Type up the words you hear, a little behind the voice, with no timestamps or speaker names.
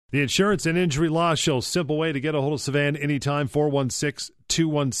The Insurance and Injury Law Show. Simple way to get a hold of Sivan anytime.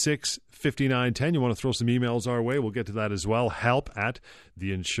 416-216-5910. You want to throw some emails our way? We'll get to that as well.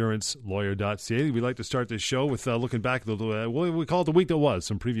 help@theinsurancelawyer.ca. We like to start this show with looking back at we call it the week that was,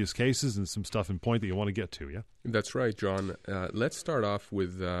 some previous cases and some stuff in point that you want to get to, yeah? That's right, John. Let's start off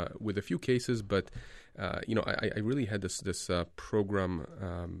with a few cases, but I really had this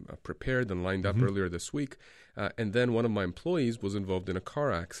program prepared and lined up earlier this week. And then one of my employees was involved in a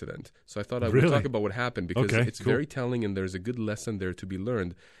car accident. So I thought I would talk about what happened because it's very telling and there's a good lesson there to be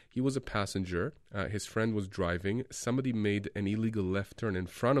learned. He was a passenger. His friend was driving. Somebody made an illegal left turn in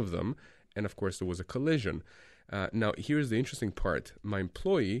front of them. And, of course, there was a collision. Now, here's the interesting part. My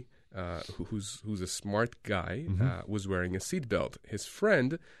employee, who's a smart guy, was wearing a seatbelt. His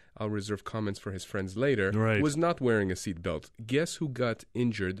friend, I'll reserve comments for his friends later, was not wearing a seatbelt. Guess who got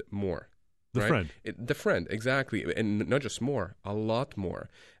injured more? The friend. The friend, exactly. And not just more, a lot more.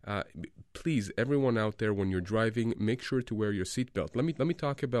 Please, everyone out there, when you're driving, make sure to wear your seatbelt. Let me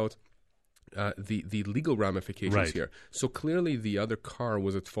talk about the legal ramifications here. So clearly the other car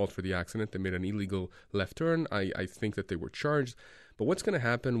was at fault for the accident. They made an illegal left turn. I think that they were charged. But what's going to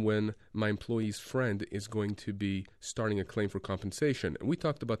happen when my employee's friend is going to be starting a claim for compensation? And we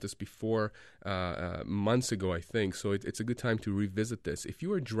talked about this before months ago, I think, so it's a good time to revisit this. If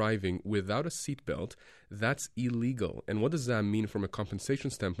you are driving without a seatbelt, that's illegal. And what does that mean from a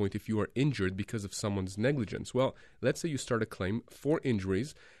compensation standpoint if you are injured because of someone's negligence? Well, let's say you start a claim for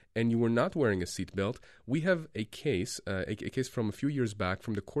injuries and you were not wearing a seatbelt. We have a case from a few years back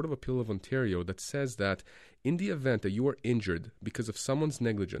from the Court of Appeal of Ontario that says that in the event that you are injured because of someone's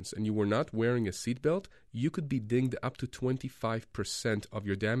negligence and you were not wearing a seatbelt, you could be dinged up to 25% of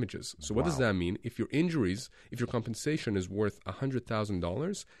your damages. So what does that mean? If your compensation is worth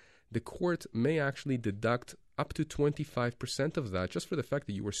 $100,000, the court may actually deduct up to 25% of that just for the fact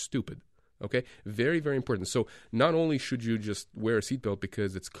that you were stupid. Okay, very, very important. So not only should you just wear a seatbelt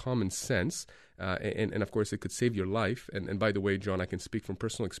because it's common sense, and of course it could save your life. And by the way, John, I can speak from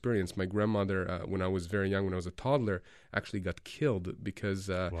personal experience. My grandmother, when I was very young, when I was a toddler, actually got killed because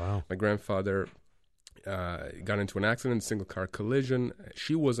my grandfather got into an accident, single car collision.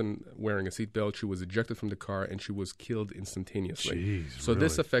 She wasn't wearing a seatbelt. She was ejected from the car and she was killed instantaneously. Jeez, so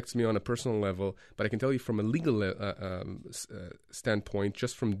this affects me on a personal level, but I can tell you from a legal standpoint,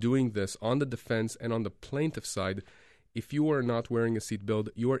 just from doing this on the defense and on the plaintiff side, if you are not wearing a seatbelt,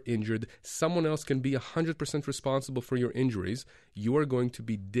 you are injured. Someone else can be 100% responsible for your injuries. You are going to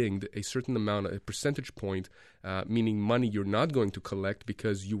be dinged a certain amount, a percentage point, meaning money you're not going to collect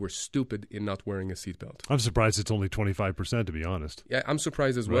because you were stupid in not wearing a seatbelt. I'm surprised it's only 25%, to be honest. Yeah, I'm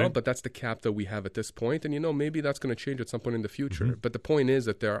surprised as well, but that's the cap that we have at this point. And, maybe that's going to change at some point in the future. But the point is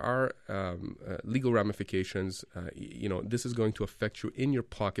that there are legal ramifications. This is going to affect you in your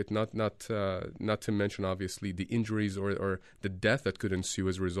pocket, not to mention, obviously, the injuries or the death that could ensue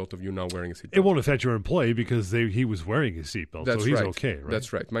as a result of you not wearing a seatbelt. It won't affect your employee because he was wearing a seatbelt, so he's okay, right?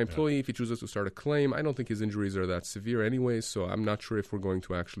 That's right. My employee, if he chooses to start a claim, I don't think his injuries are that severe anyway, so I'm not sure if we're going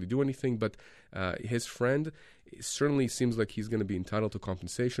to actually do anything. But his friend, it certainly seems like he's going to be entitled to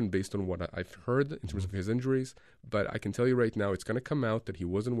compensation based on what I've heard in terms of his injuries. But I can tell you right now, it's going to come out that he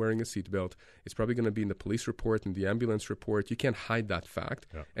wasn't wearing a seatbelt. It's probably going to be in the police report and the ambulance report. You can't hide that fact.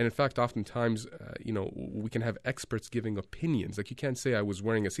 Yeah. And in fact, oftentimes, we can have experts giving opinions. Like you can't say I was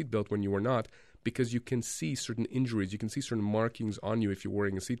wearing a seatbelt when you were not, because you can see certain injuries. You can see certain markings on you if you're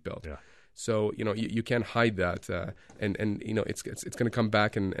wearing a seatbelt. Yeah. So, you can't hide that, and it's going to come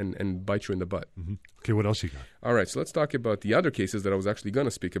back and bite you in the butt. Mm-hmm. Okay, what else you got? All right, so let's talk about the other cases that I was actually going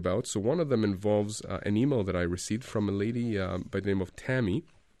to speak about. So one of them involves an email that I received from a lady by the name of Tammy,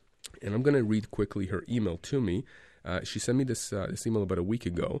 and I'm going to read quickly her email to me. She sent me this email about a week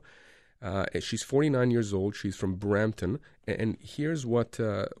ago. She's 49 years old. She's from Brampton, and here's what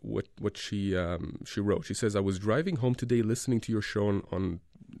she wrote. She says, "I was driving home today listening to your show on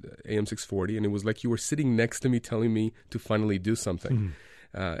AM 640, and it was like you were sitting next to me telling me to finally do something."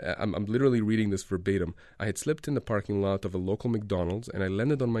 I'm literally reading this verbatim. "I had slipped in the parking lot of a local McDonald's, and I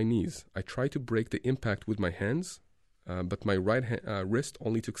landed on my knees. I tried to break the impact with my hands, but my right wrist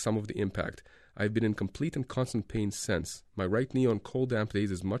only took some of the impact. I've been in complete and constant pain since. My right knee on cold, damp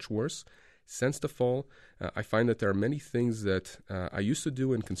days is much worse. Since the fall, I find that there are many things that I used to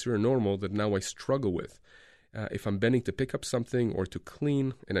do and consider normal that now I struggle with. If I'm bending to pick up something or to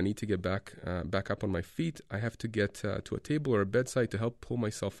clean and I need to get back up on my feet, I have to get to a table or a bedside to help pull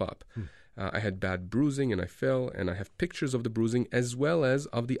myself up. I had bad bruising and I fell, and I have pictures of the bruising as well as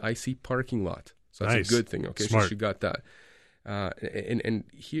of the icy parking lot." So that's nice. A good thing. Okay, Smart. So she got that. And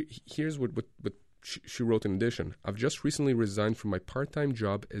here's what she wrote in addition, I've just recently resigned from my part-time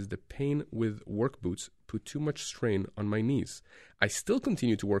job as the pain with work boots put too much strain on my knees. I still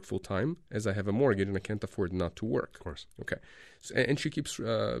continue to work full-time as I have a mortgage and I can't afford not to work. Of course. Okay. So, and she keeps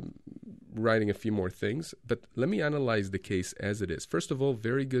writing a few more things, but let me analyze the case as it is. First of all,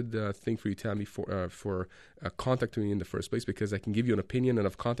 very good thing for you, Tammy, for contacting me in the first place, because I can give you an opinion, and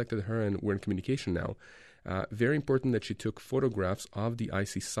I've contacted her and we're in communication now. Very important that she took photographs of the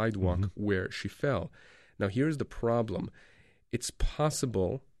icy sidewalk where she fell. Now, here's the problem. It's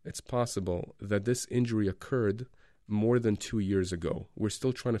possible that this injury occurred more than 2 years ago. We're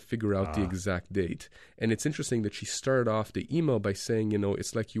still trying to figure out the exact date. And it's interesting that she started off the email by saying,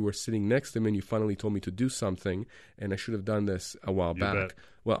 it's like you were sitting next to me and you finally told me to do something, and I should have done this a while back. Bet.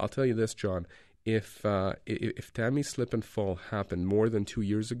 Well, I'll tell you this, John. If Tammy's slip and fall happened more than 2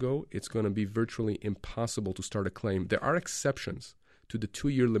 years ago, it's going to be virtually impossible to start a claim. There are exceptions to the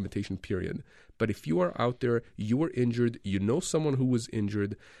 2-year limitation period. But if you are out there, you were injured, you know someone who was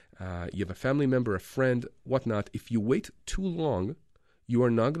injured, you have a family member, a friend, whatnot, if you wait too long, you are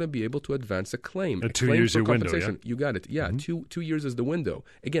not going to be able to advance a claim. And 2 years your window, yeah? You got it. Yeah, 2 years is the window.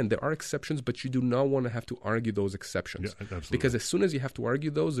 Again, there are exceptions, but you do not want to have to argue those exceptions. Yeah, absolutely. Because as soon as you have to argue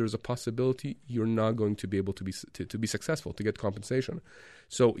those, there's a possibility you're not going to be able to be successful, to get compensation.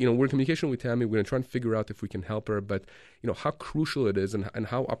 So, we're in communication with Tammy. We're going to try and figure out if we can help her. But, how crucial it is and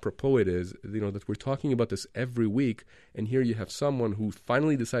how apropos it is, that we're talking about this every week. And here you have someone who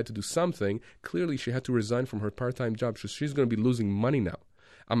finally decided to do something. Clearly, she had to resign from her part-time job. So she's going to be losing money now.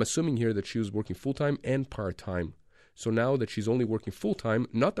 I'm assuming here that she was working full-time and part-time. So now that she's only working full-time,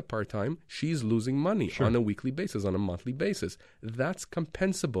 not the part-time, she's losing money on a weekly basis, on a monthly basis. That's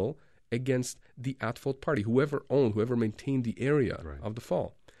compensable against the at-fault party, whoever maintained the area of the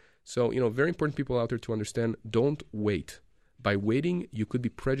fall. So, very important people out there to understand, don't wait. By waiting, you could be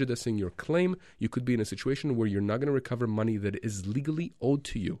prejudicing your claim. You could be in a situation where you're not going to recover money that is legally owed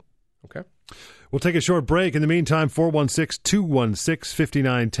to you. Okay? We'll take a short break. In the meantime,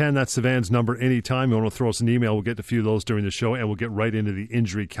 416-216-5910. That's Sivan's number anytime. You want to throw us an email, we'll get to a few of those during the show, and we'll get right into the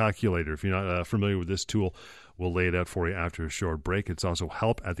injury calculator. If you're not familiar with this tool, we'll lay it out for you after a short break. It's also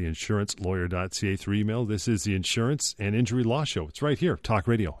help@theinsurancelawyer.ca through email. This is the Insurance and Injury Law Show. It's right here, Talk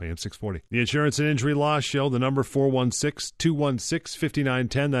Radio, AM 640. The Insurance and Injury Law Show, the number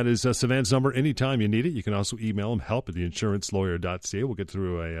 416-216-5910. That is Sivan's number anytime you need it. You can also email him, help@theinsurancelawyer.ca. We'll get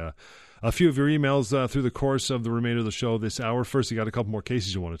through a few of your emails through the course of the remainder of the show this hour. First, you got a couple more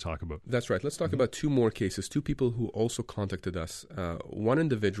cases you want to talk about. That's right. Let's talk about 2 more cases, 2 people who also contacted us. One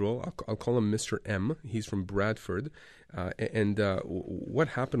individual, I'll call him Mr. M. He's from Bradford. And what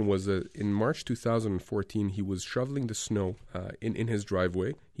happened was in March 2014, he was shoveling the snow in his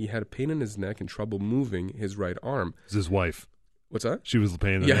driveway. He had a pain in his neck and trouble moving his right arm. It's his wife. What's that? She was the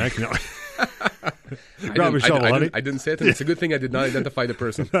pain in the neck. No. Grab a shovel, honey. I didn't say it. It's a good thing I did not identify the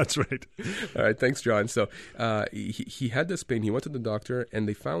person. That's right. All right. Thanks, John. So he had this pain. He went to the doctor, and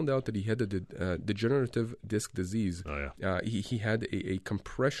they found out that he had a degenerative disc disease. Oh, yeah. He had a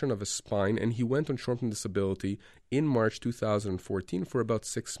compression of his spine, and he went on short-term disability in March 2014 for about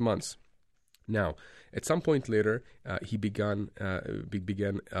 6 months. Now, at some point later, he began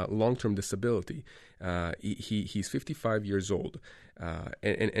long-term disability. He's 55 years old,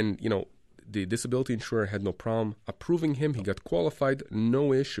 and the disability insurer had no problem approving him. He got qualified,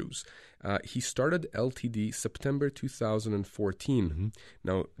 no issues. He started LTD September 2014. Mm-hmm.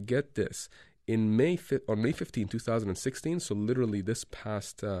 Now, get this. On May 15, 2016, so literally this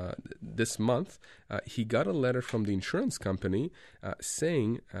this month, he got a letter from the insurance company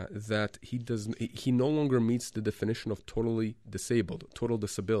saying that he no longer meets the definition of totally disabled, total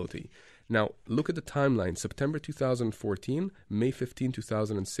disability. Now, look at the timeline. September 2014, May 15,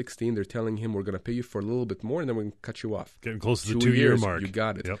 2016, they're telling him we're going to pay you for a little bit more and then we're going to cut you off. Getting close to the 2 year mark. You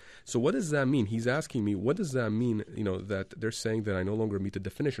got it. Yep. So what does that mean? He's asking me, what does that mean, that they're saying that I no longer meet the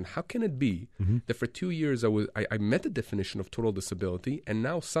definition? How can it be that for 2 years I met the definition of total disability and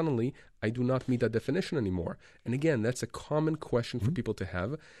now suddenly I do not meet that definition anymore? And again, that's a common question for people to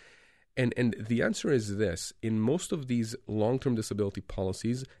have. And the answer is this. In most of these long-term disability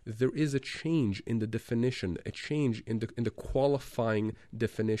policies, there is a change in the definition, a change in the qualifying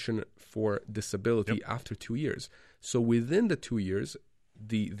definition for disability after 2 years. So within the 2 years,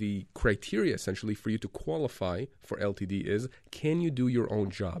 the criteria essentially for you to qualify for LTD is, can you do your own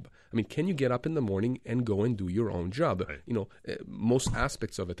job? I mean, can you get up in the morning and go and do your own job? Right. Most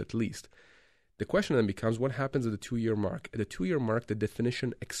aspects of it at least. The question then becomes, what happens at the 2 year mark? At the 2 year mark, the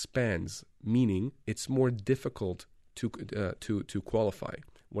definition expands, meaning it's more difficult to qualify.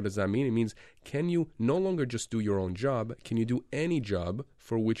 What does that mean? It means, can you no longer just do your own job? Can you do any job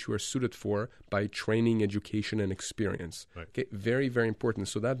for which you are suited for by training, education, and experience? Right. Okay, very, very important.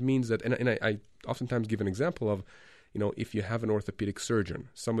 So that means that, and I oftentimes give an example of, if you have an orthopedic surgeon,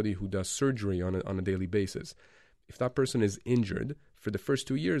 somebody who does surgery on a daily basis, if that person is injured, for the first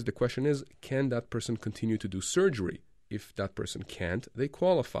 2 years, the question is, can that person continue to do surgery? If that person can't, they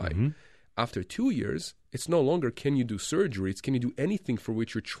qualify. Mm-hmm. After 2 years, it's no longer can you do surgery, it's can you do anything for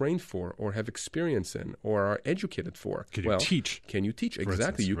which you're trained for or have experience in or are educated for. Can you teach? Can you teach? Exactly.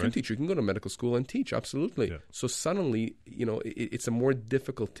 Instance, you right? can teach. You can go to medical school and teach. Absolutely. Yeah. So suddenly, it's a more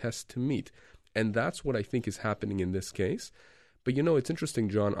difficult test to meet. And that's what I think is happening in this case. But it's interesting,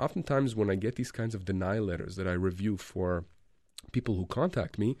 John, oftentimes when I get these kinds of denial letters that I review for people who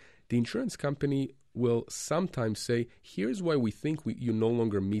contact me, the insurance company will sometimes say, here's why we think you no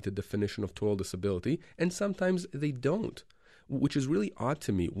longer meet the definition of total disability, and sometimes they don't, which is really odd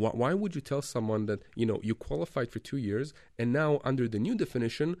to me. Why would you tell someone that, you qualified for 2 years, and now under the new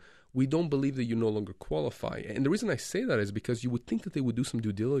definition, we don't believe that you no longer qualify? And the reason I say that is because you would think that they would do some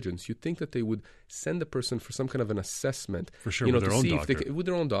due diligence. You'd think that they would send the person for some kind of an assessment. For sure, with their own doctor. With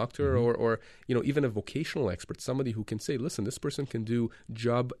their own doctor, Mm-hmm. or even a vocational expert, somebody who can say, listen, this person can do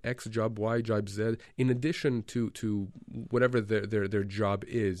job X, job Y, job Z, in addition to whatever their job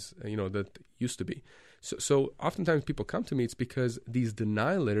is, that used to be. So oftentimes people come to me, it's because these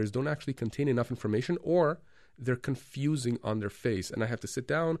denial letters don't actually contain enough information, or they're confusing on their face. And I have to sit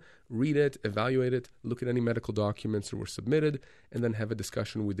down, read it, evaluate it, look at any medical documents that were submitted, and then have a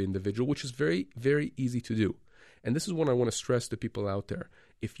discussion with the individual, which is very, very easy to do. And this is what I want to stress to people out there.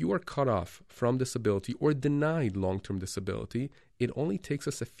 If you are cut off from disability or denied long-term disability, it only takes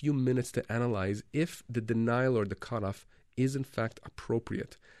us a few minutes to analyze if the denial or the cutoff is in fact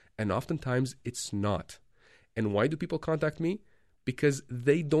appropriate. And oftentimes it's not. And why do people contact me? Because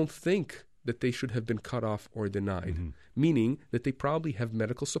they don't think that they should have been cut off or denied, meaning that they probably have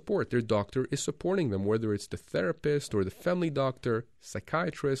medical support. Their doctor is supporting them, whether it's the therapist or the family doctor,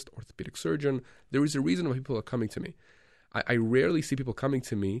 psychiatrist, orthopedic surgeon. There is a reason why people are coming to me. I rarely see people coming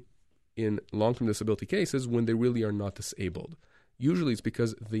to me in long-term disability cases when they really are not disabled. Usually it's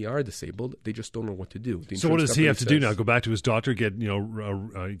because they are disabled. They just don't know what to do. So what does he have to do now? Go back to his doctor, get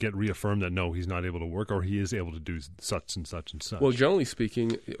reaffirmed that no, he's not able to work, or he is able to do such and such and such? Well, generally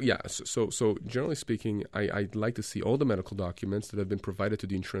speaking, yeah. So generally speaking, I'd like to see all the medical documents that have been provided to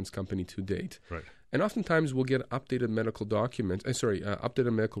the insurance company to date. Right. And oftentimes we'll get updated medical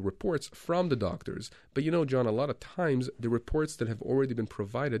updated medical reports from the doctors. But John, a lot of times the reports that have already been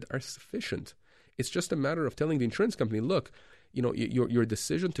provided are sufficient. It's just a matter of telling the insurance company, look, your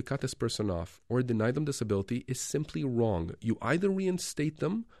decision to cut this person off or deny them disability is simply wrong. You either reinstate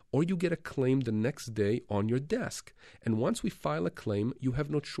them or you get a claim the next day on your desk. And once we file a claim, you have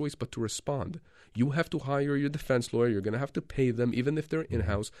no choice but to respond. You have to hire your defense lawyer. You're going to have to pay them, even if they're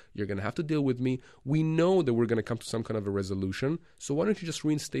in-house. You're going to have to deal with me. We know that we're going to come to some kind of a resolution. So why don't you just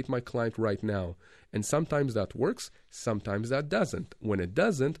reinstate my client right now? And sometimes that works. Sometimes that doesn't. When it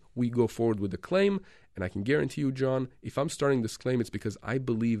doesn't, we go forward with the claim. And I can guarantee you, John, if I'm starting this claim, it's because I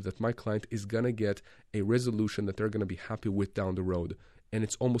believe that my client is going to get a resolution that they're going to be happy with down the road. And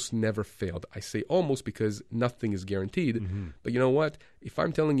it's almost never failed. I say almost because nothing is guaranteed. Mm-hmm. But you know what? If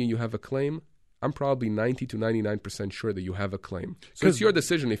I'm telling you have a claim, I'm probably 90 to 99% sure that you have a claim. So it's your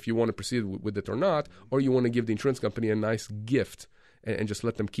decision if you want to proceed with it or not, or you want to give the insurance company a nice gift and just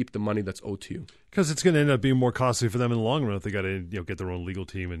let them keep the money that's owed to you. Because it's going to end up being more costly for them in the long run if they got to get their own legal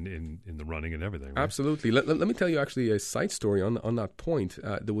team in the running and everything. Right? Absolutely. Let me tell you actually a side story on that point.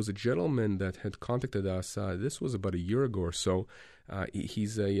 There was a gentleman that had contacted us. This was about a year ago or so.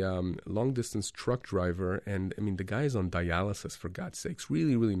 He's a long-distance truck driver, and the guy is on dialysis, for God's sakes.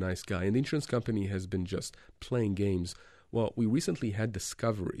 Really, really nice guy. And the insurance company has been just playing games. Well, we recently had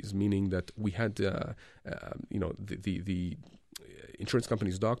discoveries, meaning that we had, the insurance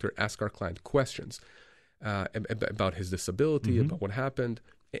company's doctor ask our client questions about his disability, about what happened.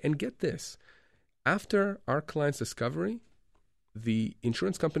 And get this, after our client's discovery, the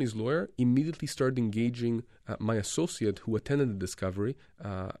insurance company's lawyer immediately started engaging my associate who attended the discovery.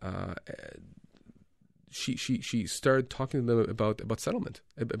 She started talking to them about settlement,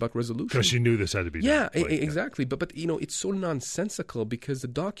 about resolution. Because she knew this had to be done. Yeah, exactly. But it's so nonsensical because the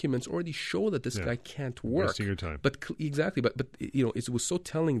documents already show that this guy can't work. Wasting your time. But exactly. But it was so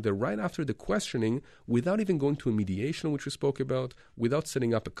telling that right after the questioning, without even going to a mediation, which we spoke about, without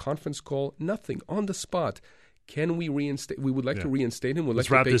setting up a conference call, nothing, on the spot. Can we reinstate? We would like to reinstate him. We'd like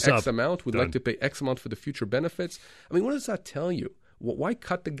to pay X amount. We'd like to pay X amount for the future benefits. What does that tell you? Why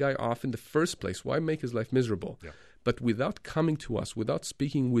cut the guy off in the first place? Why make his life miserable? Yeah. But without coming to us, without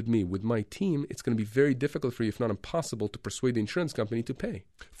speaking with me, with my team, it's going to be very difficult for you, if not impossible, to persuade the insurance company to pay.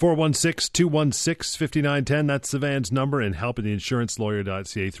 416-216-5910. That's Sivan's number, and help at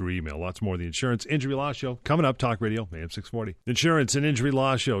theinsurancelawyer.ca through email. Lots more of the Insurance Injury Law Show coming up. Talk Radio, AM 640. Insurance and Injury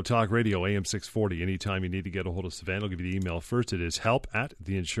Law Show, Talk Radio, AM 640. Anytime you need to get a hold of Sivan, I'll give you the email first. It is help at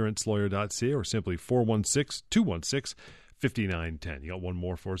theinsurancelawyer.ca or simply 416-216-5910. 5910. You got one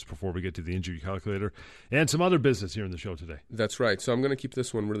more for us before we get to the injury calculator and some other business here in the show today. That's right. So I'm going to keep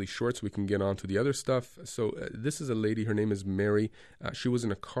this one really short so we can get on to the other stuff. So this is a lady. Her name is Mary. She was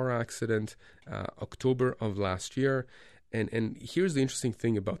in a car accident October of last year. And here's the interesting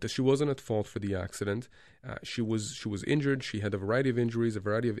thing about this. She wasn't at fault for the accident. She was injured. She had a variety of injuries, a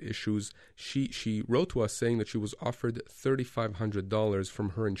variety of issues. She wrote to us saying that she was offered $3,500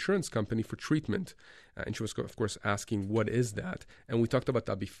 from her insurance company for treatment. And she was, of course, asking, what is that? And we talked about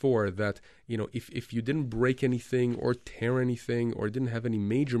that before, that, you know, if you didn't break anything or tear anything or didn't have any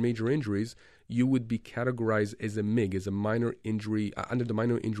major injuries, you would be categorized as a MIG, as a minor injury, under the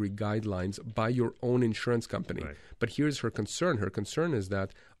minor injury guidelines by your own insurance company. Right. But here's her concern. Her concern is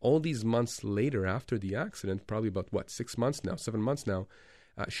that all these months later after the accident, probably about, 7 months now,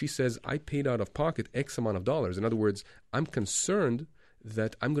 she says, I paid out of pocket X amount of dollars. In other words, I'm concerned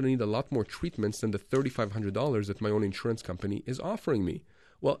that I'm going to need a lot more treatments than the $3,500 that my own insurance company is offering me.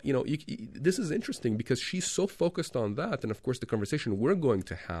 Well, you know, this is interesting because she's so focused on that. And of course, the conversation we're going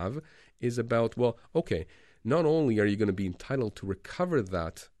to have is about, well, okay, not only are you going to be entitled to recover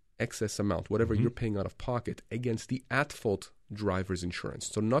that excess amount, whatever you're paying out of pocket, against the at-fault driver's insurance.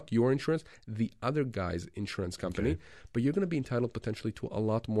 So not your insurance, the other guy's insurance company, but you're going to be entitled potentially to a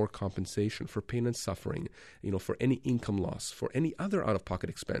lot more compensation for pain and suffering, you know, for any income loss, for any other out-of-pocket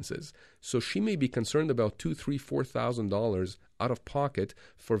expenses. So she may be concerned about $2,000, $3,000, $4,000 out of pocket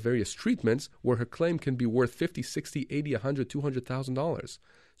for various treatments where her claim can be worth $50,000, $60,000, $80,000, $100,000, $200,000.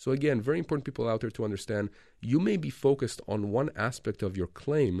 So again, very important people out there to understand, you may be focused on one aspect of your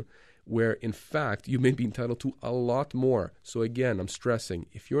claim where in fact you may be entitled to a lot more. So again, I'm stressing,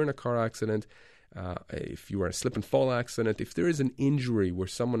 if you're in a car accident, if you are in a slip and fall accident, if there is an injury where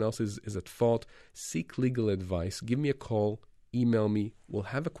someone else is at fault, seek legal advice. Give me a call, email me. We'll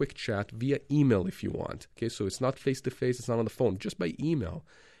have a quick chat via email if you want. Okay, so it's not face-to-face, it's not on the phone, just by email.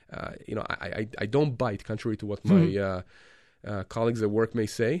 You know, I don't bite, contrary to what my colleagues at work may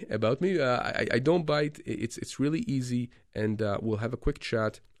say about me. I don't bite. It's really easy, and we'll have a quick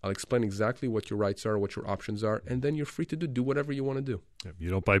chat. I'll explain exactly what your rights are, what your options are, and then you're free to do whatever you want to do.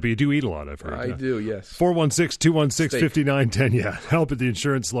 You don't bite, but you do eat a lot, I've heard. I do, yes. 416-216-5910. Yeah, help at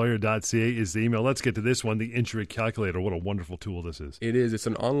theinsurancelawyer.ca is the email. Let's get to this one, the injury calculator. What a wonderful tool this is. It is. It's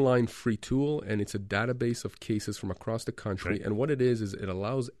an online free tool, and it's a database of cases from across the country. Right. And what it is it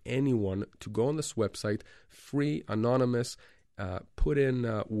allows anyone to go on this website, free, anonymous, put in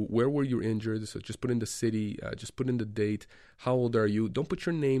where were you injured, so just put in the city, just put in the date, how old are you, don't put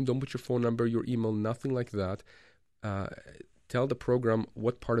your name, don't put your phone number, your email, nothing like that. Tell the program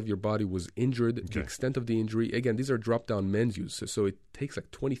what part of your body was injured, the extent of the injury. Again, these are drop-down menus, so it takes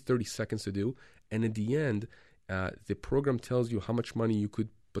like 20, 30 seconds to do, and at the end, the program tells you how much money you could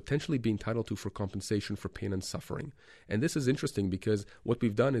potentially be entitled to for compensation for pain and suffering. And this is interesting because what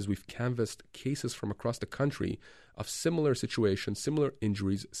we've done is we've canvassed cases from across the country of similar situations, similar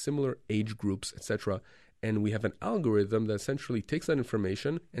injuries, similar age groups, etc. And we have an algorithm that essentially takes that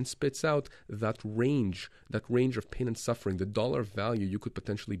information and spits out that range of pain and suffering, the dollar value you could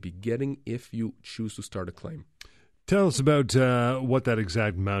potentially be getting if you choose to start a claim. Tell us about what that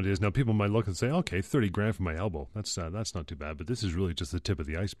exact amount is. Now, people might look and say, okay, $30,000 for my elbow. That's not too bad. But this is really just the tip of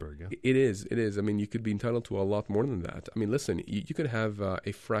the iceberg. Yeah? It is. I mean, you could be entitled to a lot more than that. I mean, listen, you could have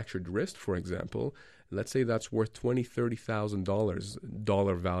a fractured wrist, for example. Let's say that's worth $20,000, $30,000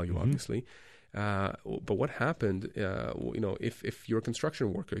 dollar value, obviously. But what happened, if you're a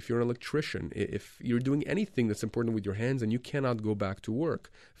construction worker, if you're an electrician, if you're doing anything that's important with your hands and you cannot go back to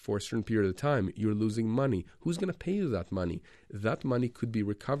work for a certain period of time, you're losing money. Who's going to pay you that money? That money could be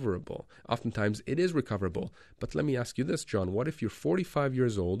recoverable. Oftentimes it is recoverable. But let me ask you this, John. What if you're 45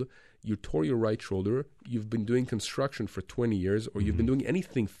 years old, you tore your right shoulder, you've been doing construction for 20 years, or you've been doing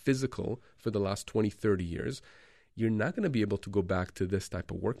anything physical for the last 20, 30 years? You're not going to be able to go back to this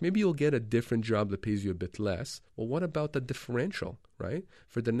type of work. Maybe you'll get a different job that pays you a bit less. Well, what about the differential, right?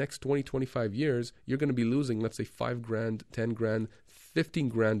 For the next 20, 25 years, you're going to be losing, let's say, $5,000, $10,000,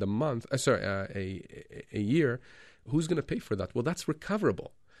 $15,000 a month, a year. Who's going to pay for that? Well, that's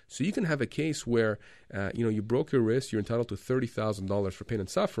recoverable. So you can have a case where, you broke your wrist, you're entitled to $30,000 for pain and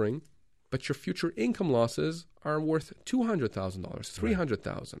suffering. but your future income losses are worth $200,000,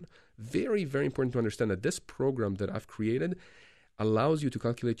 $300,000. Very, very important to understand that this program that I've created allows you to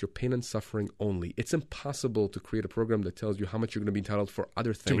calculate your pain and suffering only. It's impossible to create a program that tells you how much you're going to be entitled for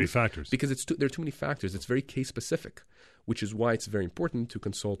other things. Too many factors. Because there are too many factors. It's very case specific, which is why it's very important to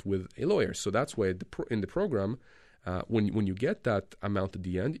consult with a lawyer. So that's why in the program, when you get that amount at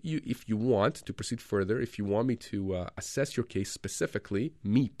the end, if you want to proceed further, if you want me to assess your case specifically,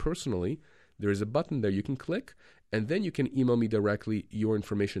 me personally, there is a button there you can click, and then you can email me directly your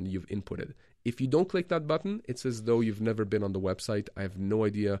information that you've inputted. If you don't click that button, it's as though you've never been on the website. I have no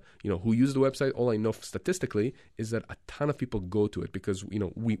idea, who used the website. All I know statistically is that a ton of people go to it because,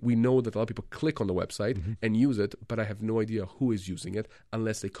 we know that a lot of people click on the website and use it, but I have no idea who is using it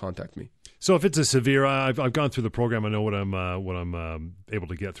unless they contact me. So if it's a severe, I've gone through the program. I know what I'm able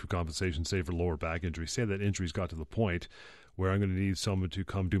to get through compensation, say for lower back injury. Say that injury's got to the point where I'm going to need someone to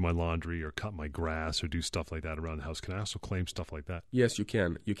come do my laundry or cut my grass or do stuff like that around the house. Can I also claim stuff like that? Yes, you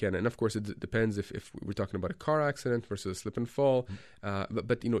can. And of course, it depends if we're talking about a car accident versus a slip and fall.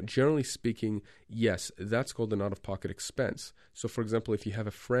 But generally speaking, yes, that's called an out-of-pocket expense. So, for example, if you have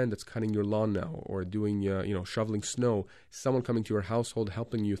a friend that's cutting your lawn now or doing, shoveling snow, someone coming to your household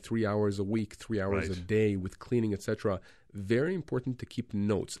helping you 3 hours a week, 3 hours a day with cleaning, etc., very important to keep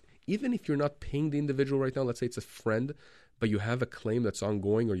notes. Even if you're not paying the individual right now, let's say it's a friend, but you have a claim that's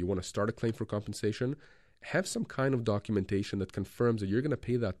ongoing or you want to start a claim for compensation, have some kind of documentation that confirms that you're going to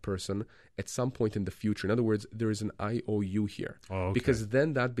pay that person at some point in the future. In other words, there is an IOU here. Oh, okay. Because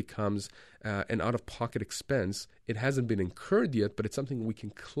then that becomes an out-of-pocket expense. It hasn't been incurred yet, but it's something we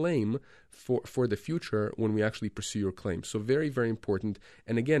can claim for the future when we actually pursue your claim. So very, very important.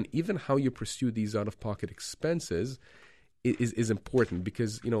 And again, even how you pursue these out-of-pocket expenses is important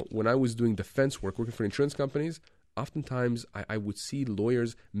because, when I was doing defense work, working for insurance companies, oftentimes I would see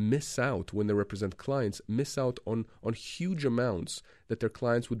lawyers miss out when they represent clients, miss out on huge amounts that their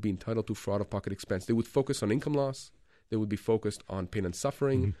clients would be entitled to for out-of-pocket expense. They would focus on income loss. They would be focused on pain and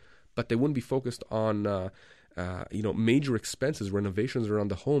suffering, but they wouldn't be focused on major expenses, renovations around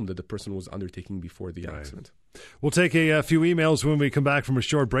the home that the person was undertaking before the accident. We'll take a few emails when we come back from a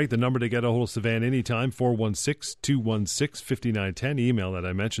short break. The number to get a hold of Sivan anytime, 416-216-5910. Email that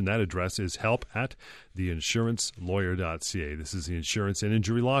I mentioned, that address is help@theinsurancelawyer.ca. This is the Insurance and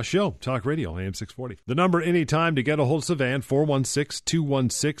Injury Law Show, Talk Radio, AM 640. The number anytime to get a hold of Sivan,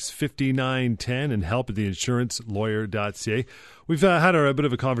 416-216-5910 and help@theinsurancelawyer.ca. We've had a bit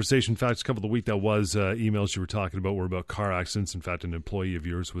of a conversation. In fact, a couple of the week that was emails you were talking about were about car accidents. In fact, an employee of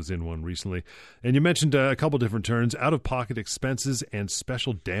yours was in one recently. And you mentioned a couple different terms, out-of-pocket expenses and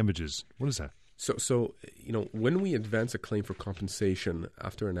special damages. What is that? So when we advance a claim for compensation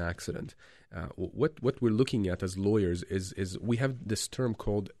after an accident, what we're looking at as lawyers is we have this term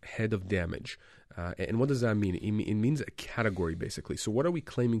called head of damage. And what does that mean? It means a category, basically. So what are we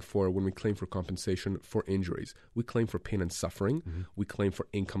claiming for when we claim for compensation for injuries? We claim for pain and suffering. We claim for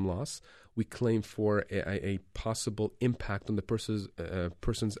income loss. We claim for a possible impact on the person's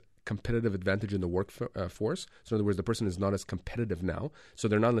competitive advantage in the workforce. So in other words, the person is not as competitive now. So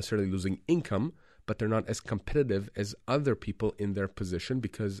they're not necessarily losing income, but they're not as competitive as other people in their position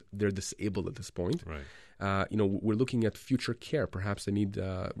because they're disabled at this point. Right. We're looking at future care. Perhaps they need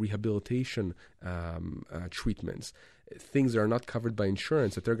rehabilitation treatments, things that are not covered by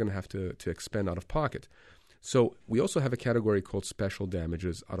insurance that they're going to have to expend out of pocket. So we also have a category called special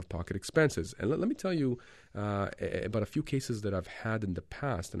damages, out-of-pocket expenses. And let me tell you about a few cases that I've had in the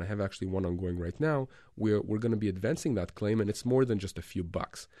past, and I have actually one ongoing right now, where we're going to be advancing that claim, and it's more than just a few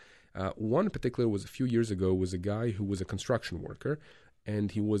bucks. One in particular was a few years ago, was a guy who was a construction worker,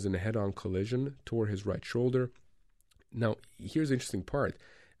 and he was in a head-on collision, tore his right shoulder. Now, here's the interesting part.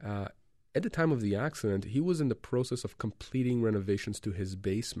 At the time of the accident, he was in the process of completing renovations to his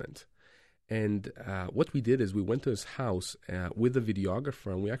basement. And what we did is we went to his house with a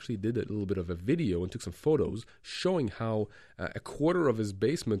videographer, and we actually did a little bit of a video and took some photos showing how a quarter of his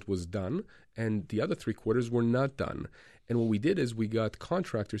basement was done and the other 3/4 were not done. And what we did is we got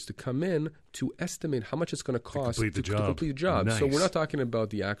contractors to come in to estimate how much it's going to cost to complete the job. Nice. So we're not talking about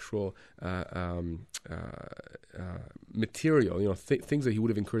the actual material, things that he would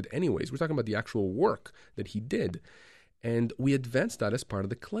have incurred anyways. We're talking about the actual work that he did. And we advanced that as part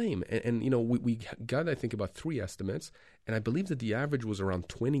of the claim. And we got, I think, about 3 estimates. And I believe that the average was around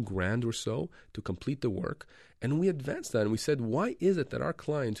 $20,000 or so to complete the work. And we advanced that and we said, why is it that our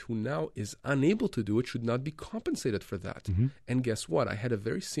client who now is unable to do it should not be compensated for that? And guess what? I had a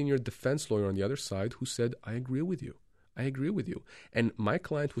very senior defense lawyer on the other side who said, I agree with you. And my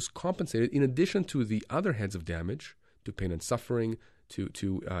client was compensated in addition to the other heads of damage, to pain and suffering,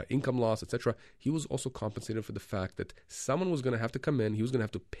 to income loss, etc. He was also compensated for the fact that someone was going to have to come in. He was going to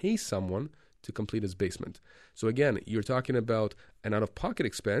have to pay someone to complete his basement. So again, you're talking about an out-of-pocket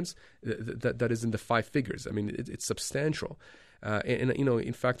expense that is in the 5 figures. I mean, it's substantial. And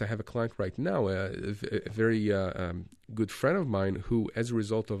in fact, I have a client right now, a very good friend of mine, who, as a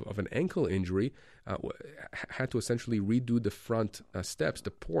result of an ankle injury, had to essentially redo the front steps, the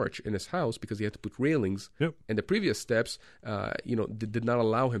porch in his house, because he had to put railings. Yep. And the previous steps, did not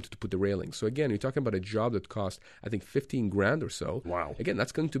allow him to put the railings. So again, you're talking about a job that cost, I think, $15,000 or so. Wow. Again,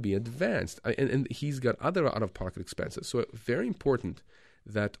 that's going to be advanced, and he's got other out-of-pocket expenses. So very important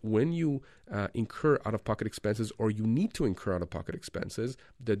that when you incur out-of-pocket expenses, or you need to incur out-of-pocket expenses,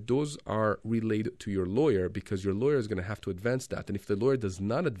 that those are relayed to your lawyer, because your lawyer is going to have to advance that. And if the lawyer does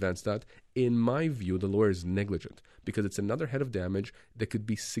not advance that, in my view, the lawyer is negligent, because it's another head of damage that could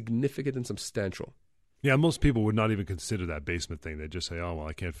be significant and substantial. Yeah, most people would not even consider that basement thing. They'd just say, oh, well,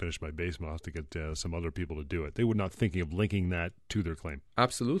 I can't finish my basement. I'll have to get some other people to do it. They were not thinking of linking that to their claim.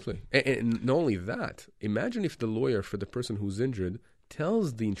 Absolutely. And not only that, imagine if the lawyer for the person who's injured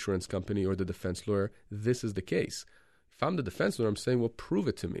tells the insurance company or the defense lawyer, this is the case. If I'm the defense lawyer, I'm saying, well, prove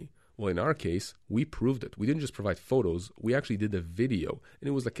it to me. Well, in our case, we proved it. We didn't just provide photos. We actually did a video. And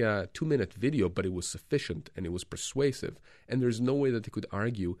it was like a 2-minute video, but it was sufficient and it was persuasive. And there's no way that they could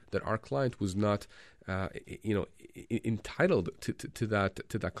argue that our client was not entitled to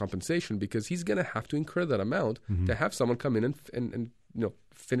that compensation, because he's going to have to incur that amount to have someone come in and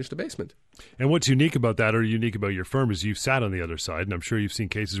finish the basement. And what's unique about that, or unique about your firm, is you've sat on the other side, and I'm sure you've seen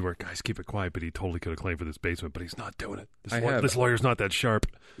cases where guys keep it quiet, but he totally could have claimed for this basement, but he's not doing it. This lawyer's not that sharp.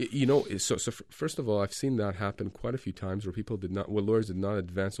 So first of all, I've seen that happen quite a few times where lawyers did not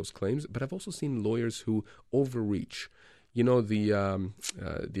advance those claims, but I've also seen lawyers who overreach. The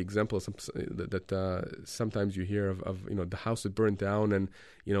example that sometimes you hear of the house that burned down, and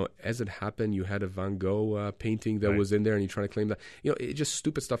as it happened, you had a Van Gogh painting that was in there, and you're trying to claim that. It's just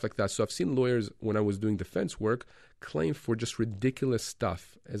stupid stuff like that. So I've seen lawyers, when I was doing defense work, claim for just ridiculous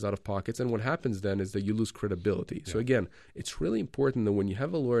stuff as out of pockets, and what happens then is that you lose credibility. Yeah. So again, it's really important that when you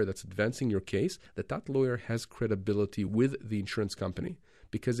have a lawyer that's advancing your case, that lawyer has credibility with the insurance company.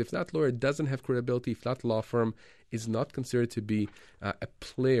 Because if that lawyer doesn't have credibility, if that law firm is not considered to be a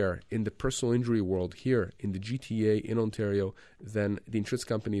player in the personal injury world here in the GTA in Ontario, then the insurance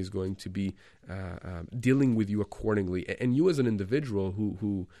company is going to be dealing with you accordingly. And you as an individual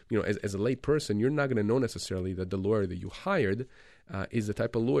who as a lay person, you're not going to know necessarily that the lawyer that you hired is the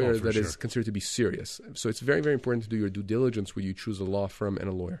type of lawyer that is considered to be serious. So it's very, very important to do your due diligence when you choose a law firm and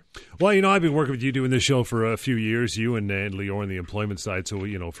a lawyer. Well, I've been working with you doing this show for a few years, you and Lior on the employment side. So,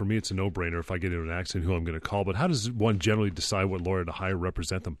 for me, it's a no-brainer if I get into an accident who I'm going to call. But how does one generally decide what lawyer to hire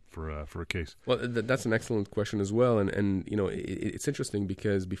represent them for a case? Well, that's an excellent question as well. And it's interesting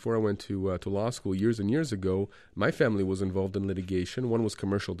because before I went to law school years and years ago, my family was involved in litigation. One was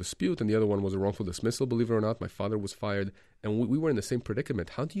commercial dispute and the other one was a wrongful dismissal, believe it or not. My father was fired. And we were in the same predicament.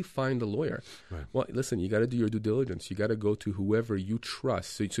 How do you find a lawyer? Right. Well, listen, you got to do your due diligence. You got to go to whoever you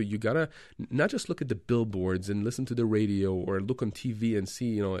trust. So you got to not just look at the billboards and listen to the radio or look on TV and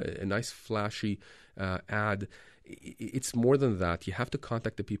see, a nice flashy ad. It's more than that. You have to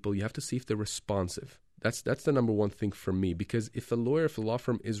contact the people. You have to see if they're responsive. That's the number one thing for me, because if a law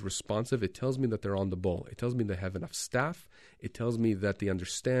firm is responsive, it tells me that they're on the ball. It tells me they have enough staff. It tells me that they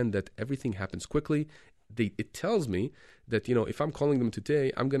understand that everything happens quickly. It tells me that, if I'm calling them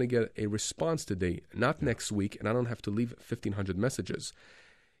today, I'm going to get a response today, not next week, and I don't have to leave 1,500 messages.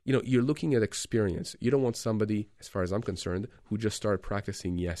 You're looking at experience. You don't want somebody, as far as I'm concerned, who just started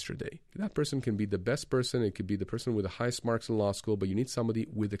practicing yesterday. That person can be the best person. It could be the person with the highest marks in law school, but you need somebody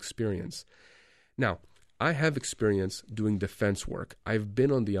with experience. Now, I have experience doing defense work. I've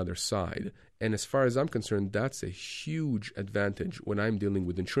been on the other side. And as far as I'm concerned, that's a huge advantage when I'm dealing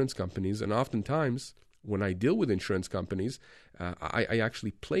with insurance companies. And oftentimes, when I deal with insurance companies, I actually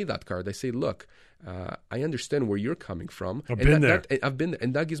play that card. I say, look, I understand where you're coming from. I've been there.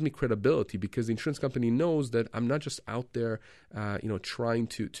 And that gives me credibility, because the insurance company knows that I'm not just out there, trying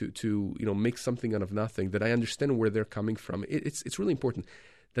to make something out of nothing, that I understand where they're coming from. It's really important.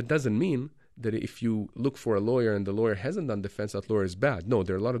 That doesn't mean that if you look for a lawyer and the lawyer hasn't done defense, that lawyer is bad. No,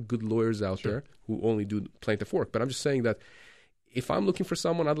 there are a lot of good lawyers out there who only do plaintiff work. But I'm just saying that if I'm looking for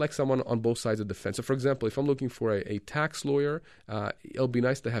someone, I'd like someone on both sides of the fence. So, for example, if I'm looking for a tax lawyer, it'll be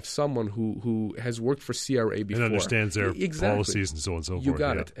nice to have someone who has worked for CRA before. And understands their policies and so on and so forth. You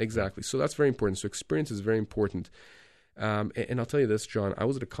got it. Exactly. So that's very important. So experience is very important. And I'll tell you this, John. I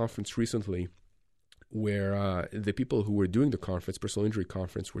was at a conference recently where the people who were doing the conference, personal injury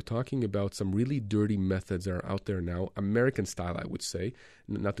conference, were talking about some really dirty methods that are out there now, American style, I would say,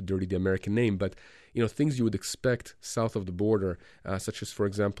 not to dirty the American name, but things you would expect south of the border, such as, for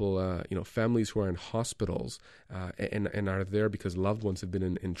example, families who are in hospitals and are there because loved ones have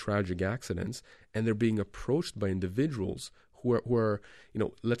been in tragic accidents, and they're being approached by individuals who are,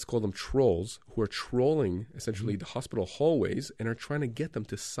 let's call them trolls, who are trolling essentially the hospital hallways and are trying to get them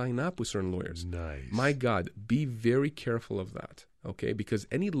to sign up with certain lawyers. Nice. My God, be very careful of that, okay? Because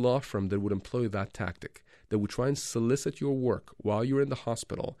any law firm that would employ that tactic, that would try and solicit your work while you're in the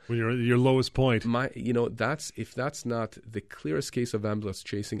hospital, when you're at your lowest point, if that's not the clearest case of ambulance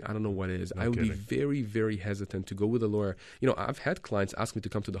chasing, I don't know what is. No I would kidding. be very, very hesitant to go with a lawyer. I've had clients ask me to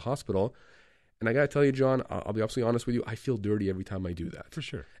come to the hospital. And I got to tell you, John, I'll be absolutely honest with you, I feel dirty every time I do that. for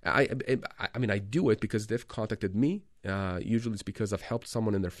sure. I mean, I do it because they've contacted me. Usually it's because I've helped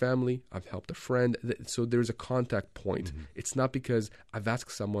someone in their family. I've helped a friend. So there's a contact point. It's not because I've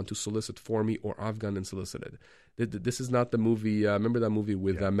asked someone to solicit for me or I've gone and solicited. This is not the movie. Remember that movie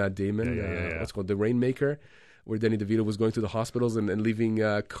with Matt Damon? Yeah. What's it called? The Rainmaker, where Danny DeVito was going to the hospitals and leaving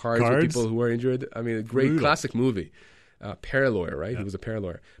cards with people who are injured. I mean, a great classic movie. Paralawyer, right? Yeah. He was a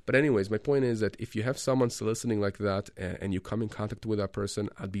paralawyer. But anyways, my point is that if you have someone soliciting like that and you come in contact with that person,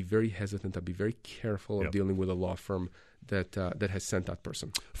 I'd be very hesitant. I'd be very careful of dealing with a law firm that has sent that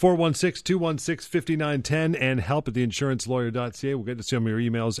person. 416-216-5910 and help at theinsurancelawyer.ca. We'll get to some of your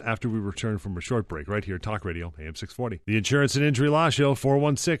emails after we return from a short break right here at Talk Radio, AM 640. The Insurance and Injury Law Show,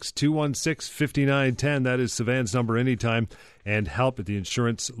 416-216-5910. That is Savann's number anytime. And help at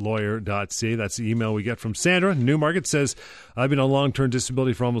theinsurancelawyer.ca. That's the email we get from Sandra. Newmarket says, I've been on long-term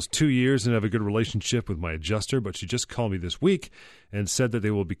disability for almost 2 years and have a good relationship with my adjuster, but she just called me this week and said that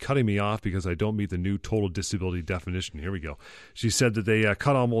they will be cutting me off because I don't meet the new total disability definition. Here we go. She said that they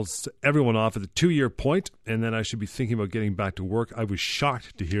cut almost everyone off at the 2-year point, and then I should be thinking about getting back to work. I was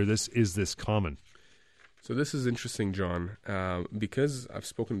shocked to hear this. Is this common? So this is interesting, John, because I've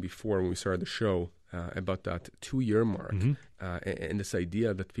spoken before when we started the show about that 2-year mark and this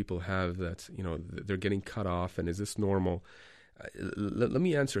idea that people have that, they're getting cut off and is this normal? Let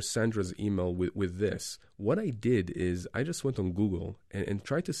me answer Sandra's email with this. What I did is I just went on Google and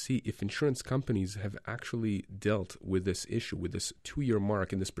tried to see if insurance companies have actually dealt with this issue, with this 2-year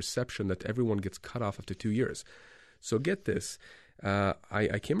mark and this perception that everyone gets cut off after 2 years. So get this.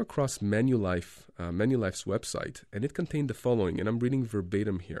 I came across Manulife's website, and it contained the following, and I'm reading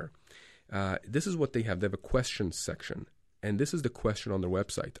verbatim here. This is what they have. They have a question section, and this is the question on their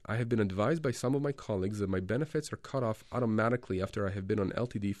website. I have been advised by some of my colleagues that my benefits are cut off automatically after I have been on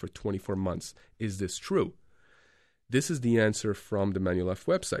LTD for 24 months. Is this true? This is the answer from the Manulife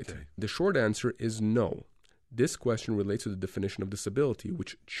website. Okay. The short answer is no. This question relates to the definition of disability,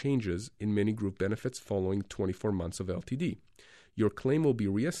 which changes in many group benefits following 24 months of LTD. Your claim will be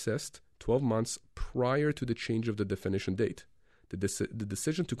reassessed 12 months prior to the change of the definition date. The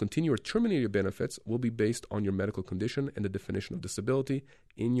decision to continue or terminate your benefits will be based on your medical condition and the definition of disability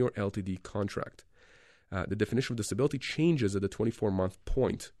in your LTD contract. The definition of disability changes at the 24-month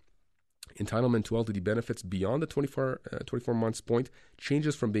point. Entitlement to LTD benefits beyond the 24 months point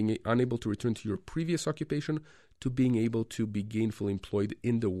changes from being unable to return to your previous occupation to being able to be gainfully employed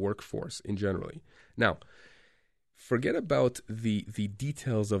in the workforce in generally. Now, forget about the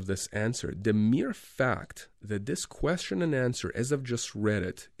details of this answer. The mere fact that this question and answer, as I've just read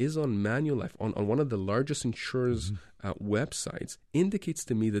it, is on Manulife, on one of the largest insurers' websites, indicates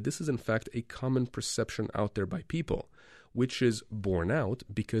to me that this is in fact a common perception out there by people, which is borne out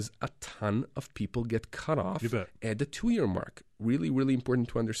because a ton of people get cut off at the 2-year mark. Really, really important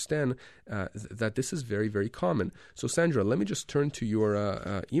to understand that this is very, very common. So, Sandra, let me just turn to your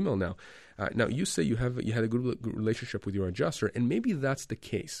email now. Now, you say you had a good relationship with your adjuster, and maybe that's the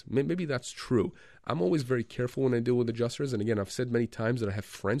case. Maybe that's true. I'm always very careful when I deal with adjusters, and again, I've said many times that I have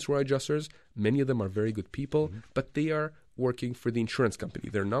friends who are adjusters. Many of them are very good people, but they are working for the insurance company.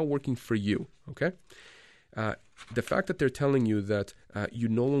 They're not working for you, okay? The fact that they're telling you that you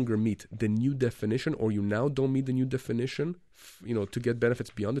no longer meet the new definition, or you now don't meet the new definition, to get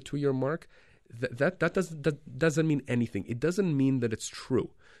benefits beyond the 2-year mark, that doesn't mean anything. It doesn't mean that it's true.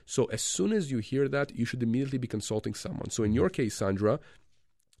 So as soon as you hear that, you should immediately be consulting someone. So in your case, Sandra,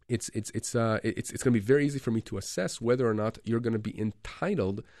 it's going to be very easy for me to assess whether or not you're going to be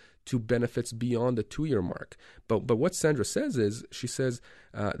entitled to benefits beyond the 2-year mark. But what Sandra says is, she says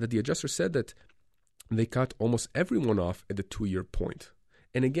that the adjuster said that they cut almost everyone off at the 2-year point.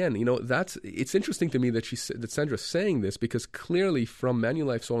 And again, it's interesting to me that that Sandra's saying this, because clearly from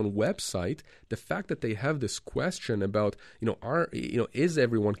Manulife's own website, the fact that they have this question about, is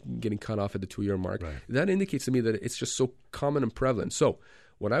everyone getting cut off at the 2-year mark? Right. That indicates to me that it's just so common and prevalent. So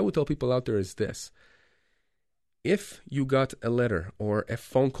what I would tell people out there is this. If you got a letter or a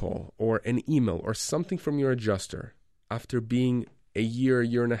phone call or an email or something from your adjuster after being a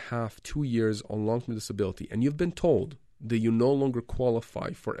year and a half, 2 years on long-term disability, and you've been told that you no longer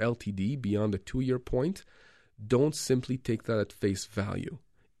qualify for LTD beyond the 2-year point, don't simply take that at face value.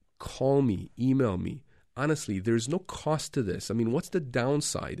 Call me, email me. Honestly, there's no cost to this. I mean, what's the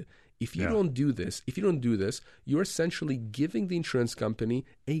downside? If you don't do this, you're essentially giving the insurance company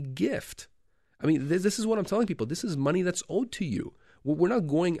a gift. I mean, this is what I'm telling people. This is money that's owed to you. We're not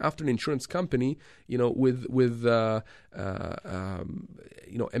going after an insurance company, with a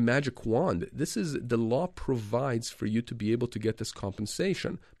magic wand. This is, the law provides for you to be able to get this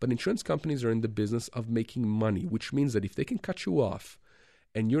compensation. But insurance companies are in the business of making money, which means that if they can cut you off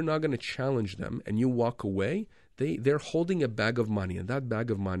and you're not going to challenge them and you walk away, they're holding a bag of money, and that bag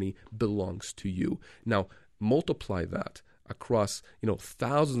of money belongs to you. Now, multiply that across,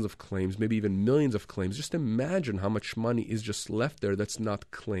 thousands of claims, maybe even millions of claims. Just imagine how much money is just left there that's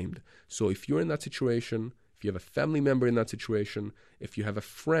not claimed. So if you're in that situation, if you have a family member in that situation, if you have a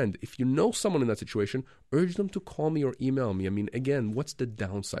friend, if you know someone in that situation, urge them to call me or email me. I mean, again, what's the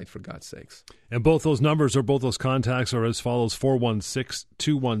downside, for God's sakes? And both those numbers or both those contacts are as follows: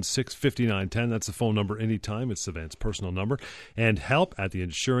 416-216-5910. That's the phone number anytime. It's Sivan's personal number. And help at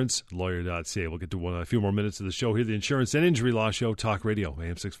theinsurancelawyer.ca. We'll get to a few more minutes of the show here. The Insurance and Injury Law Show, Talk Radio,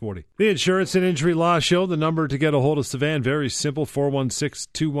 AM 640. The Insurance and Injury Law Show, the number to get a hold of Sivan, very simple,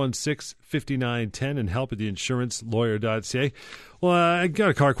 416-216-5910, and help at theinsurancelawyer.ca. Well, I got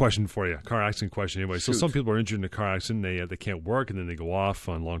a car question for you, car accident question anyway. Shoot. So some people are injured in a car accident, they can't work, and then they go off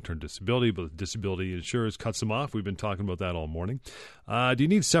on long-term disability, but the disability insurance cuts them off. We've been talking about that all morning. Do you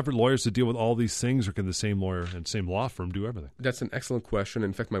need separate lawyers to deal with all these things, or can the same lawyer and same law firm do everything? That's an excellent question.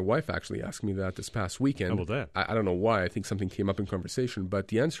 In fact, my wife actually asked me that this past weekend. How about that? I don't know why. I think something came up in conversation, but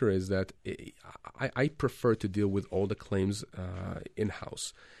the answer is that I prefer to deal with all the claims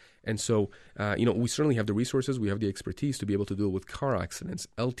in-house. And so, we certainly have the resources, we have the expertise to be able to deal with car accidents,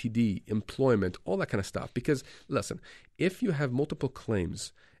 LTD, employment, all that kind of stuff. Because, listen, if you have multiple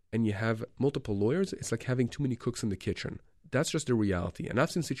claims and you have multiple lawyers, it's like having too many cooks in the kitchen. That's just the reality. And I've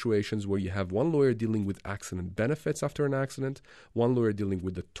seen situations where you have one lawyer dealing with accident benefits after an accident, one lawyer dealing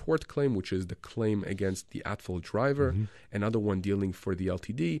with the tort claim, which is the claim against the at-fault driver, another one dealing for the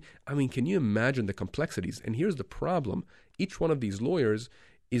LTD. I mean, can you imagine the complexities? And here's the problem. Each one of these lawyers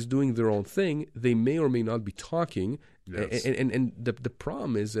is doing their own thing. They may or may not be talking. Yes. And the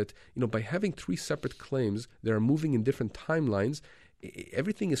problem is that, by having 3 separate claims that are moving in different timelines,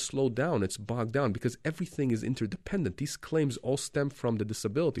 everything is slowed down. It's bogged down because everything is interdependent. These claims all stem from the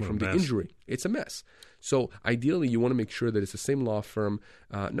disability, from the injury. It's a mess. So ideally, you want to make sure that it's the same law firm,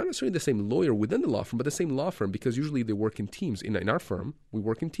 not necessarily the same lawyer within the law firm, but the same law firm, because usually they work in teams. In our firm, we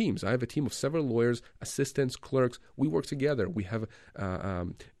work in teams. I have a team of several lawyers, assistants, clerks. We work together. We have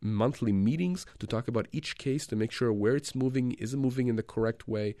monthly meetings to talk about each case to make sure where it's moving, is it moving in the correct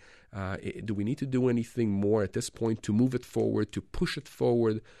way? Do we need to do anything more at this point to move it forward, to push it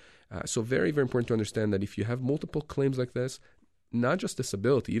forward? So very, very important to understand that if you have multiple claims like this, not just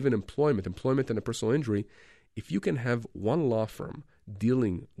disability, even employment and a personal injury, if you can have one law firm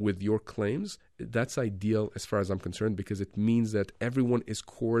dealing with your claims, that's ideal as far as I'm concerned, because it means that everyone is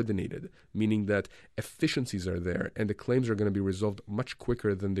coordinated, meaning that efficiencies are there and the claims are going to be resolved much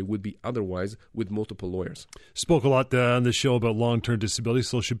quicker than they would be otherwise with multiple lawyers. Spoke a lot on the show about long-term disability,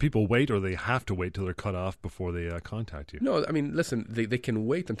 so should people wait, or they have to wait till they're cut off before they contact you? No, I mean, listen, they can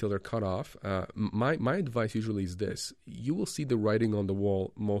wait until they're cut off. My advice usually is this. You will see the writing on the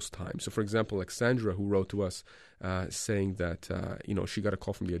wall most times. So, for example, like Sandra, who wrote to us saying that, she got a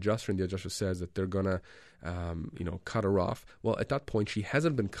call from the adjuster, and the adjuster says that they're going to, cut her off. Well, at that point, she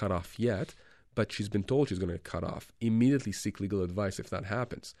hasn't been cut off yet, but she's been told she's going to get cut off. Immediately seek legal advice if that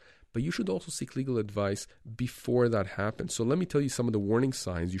happens. But you should also seek legal advice before that happens. So let me tell you some of the warning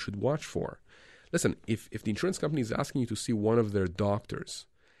signs you should watch for. Listen, if the insurance company is asking you to see one of their doctors,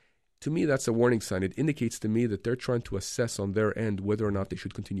 to me, that's a warning sign. It indicates to me that they're trying to assess on their end whether or not they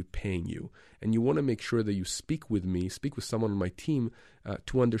should continue paying you. And you want to make sure that you speak with someone on my team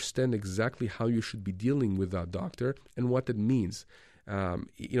to understand exactly how you should be dealing with that doctor and what that means.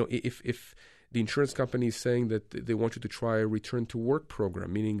 If the insurance company is saying that they want you to try a return to work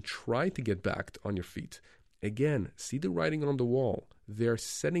program, meaning try to get back on your feet, again, see the writing on the wall. They're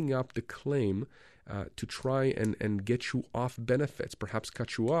setting up the claim to try and get you off benefits, perhaps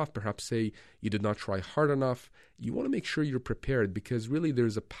cut you off, perhaps say you did not try hard enough. You want to make sure you're prepared, because really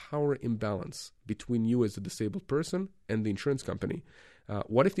there's a power imbalance between you as a disabled person and the insurance company.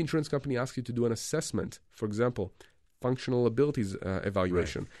 What if the insurance company asks you to do an assessment, for example, functional abilities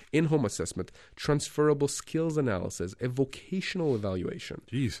evaluation, in-home assessment, transferable skills analysis, a vocational evaluation?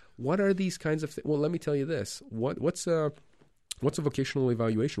 Jeez. What are these kinds of things? Well, let me tell you this. What's a vocational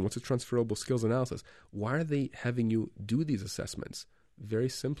evaluation? What's a transferable skills analysis? Why are they having you do these assessments? Very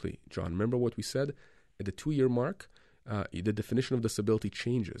simply, John, remember what we said? At the 2-year mark, the definition of disability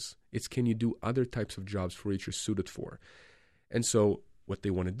changes. It's, can you do other types of jobs for which you're suited for? And so what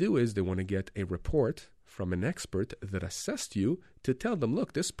they want to do is they want to get a report from an expert that assessed you to tell them,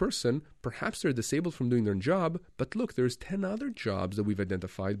 look, this person, perhaps they're disabled from doing their job, but look, there's 10 other jobs that we've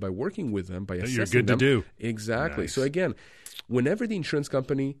identified by working with them, by assessing them. You're good to do. Exactly. Nice. So again, whenever the insurance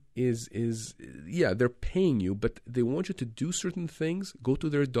company is they're paying you, but they want you to do certain things, go to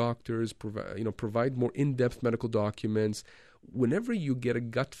their doctors, provide more in-depth medical documents. Whenever you get a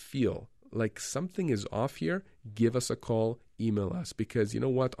gut feel like something is off here, give us a call, email us, because you know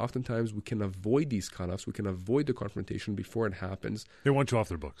what? Oftentimes we can avoid these cutoffs. We can avoid the confrontation before it happens. They want you off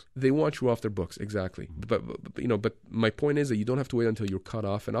their books. They want you off their books, exactly. But my point is that you don't have to wait until you're cut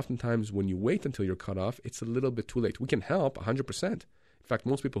off. And oftentimes when you wait until you're cut off, it's a little bit too late. We can help 100%. In fact,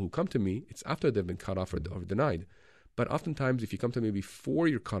 most people who come to me, it's after they've been cut off or denied. But oftentimes, if you come to me before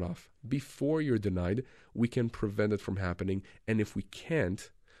you're cut off, before you're denied, we can prevent it from happening. And if we can't,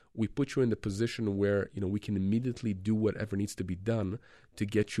 we put you in the position where we can immediately do whatever needs to be done to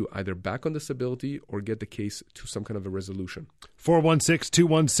get you either back on disability or get the case to some kind of a resolution.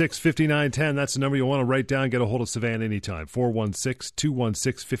 416-216-5910. That's the number you want to write down. Get a hold of Savannah anytime.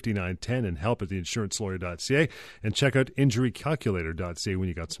 416-216-5910 and help at theinsurancelawyer.ca. And check out injurycalculator.ca when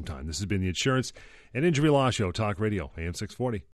you got some time. This has been the Insurance and Injury Law Show, Talk Radio, AM 640.